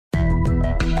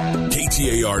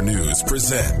KTAR News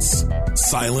presents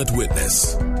Silent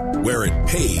Witness, where it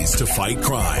pays to fight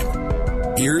crime.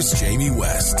 Here's Jamie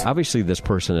West. Obviously, this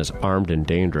person is armed and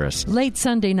dangerous. Late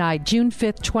Sunday night, June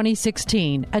 5th,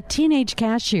 2016, a teenage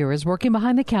cashier is working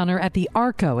behind the counter at the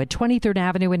Arco at 23rd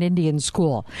Avenue and Indian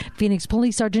School. Phoenix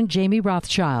Police Sergeant Jamie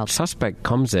Rothschild. Suspect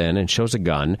comes in and shows a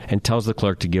gun and tells the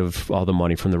clerk to give all the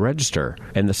money from the register.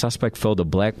 And the suspect filled a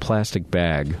black plastic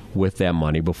bag with that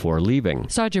money before leaving.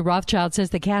 Sergeant Rothschild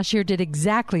says the cashier did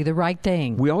exactly the right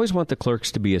thing. We always want the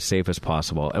clerks to be as safe as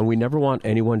possible, and we never want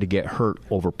anyone to get hurt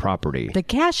over property.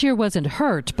 The cashier wasn't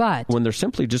hurt, but when they're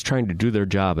simply just trying to do their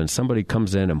job and somebody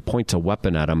comes in and points a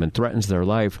weapon at them and threatens their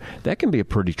life, that can be a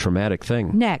pretty traumatic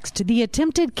thing. Next, the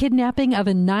attempted kidnapping of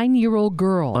a 9-year-old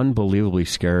girl. Unbelievably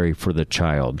scary for the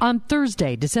child. On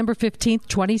Thursday, December 15th,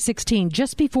 2016,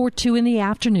 just before 2 in the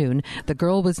afternoon, the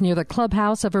girl was near the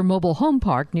clubhouse of her mobile home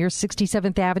park near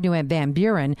 67th Avenue and Van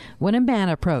Buren when a man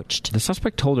approached. The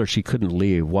suspect told her she couldn't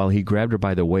leave while he grabbed her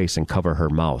by the waist and covered her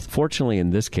mouth. Fortunately, in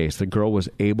this case, the girl was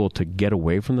able to get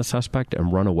away from the suspect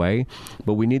and run away,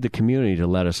 but we need the community to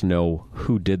let us know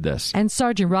who did this. And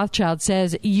Sergeant Rothschild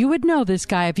says you would know this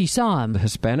guy if you saw him. The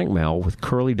Hispanic male with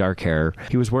curly dark hair.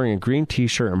 He was wearing a green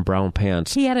t-shirt and brown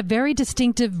pants. He had a very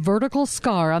distinctive vertical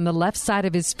scar on the left side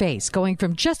of his face, going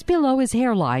from just below his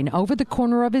hairline over the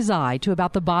corner of his eye to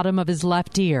about the bottom of his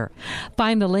left ear.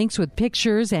 Find the links with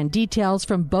pictures and details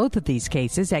from both of these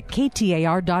cases at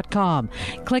KTAR.com.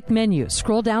 Click menu,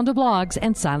 scroll down to blogs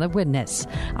and Silent Witness.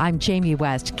 I'm Jamie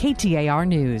West, KTAR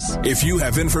News. If you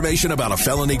have information about a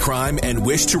felony crime and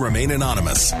wish to remain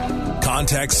anonymous,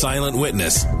 contact Silent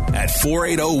Witness at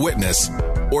 480-WITNESS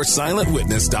or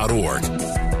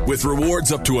silentwitness.org. With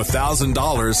rewards up to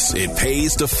 $1,000, it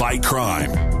pays to fight crime.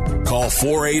 Call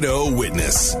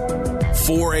 480-WITNESS,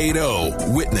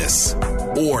 480-WITNESS,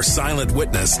 or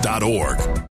silentwitness.org.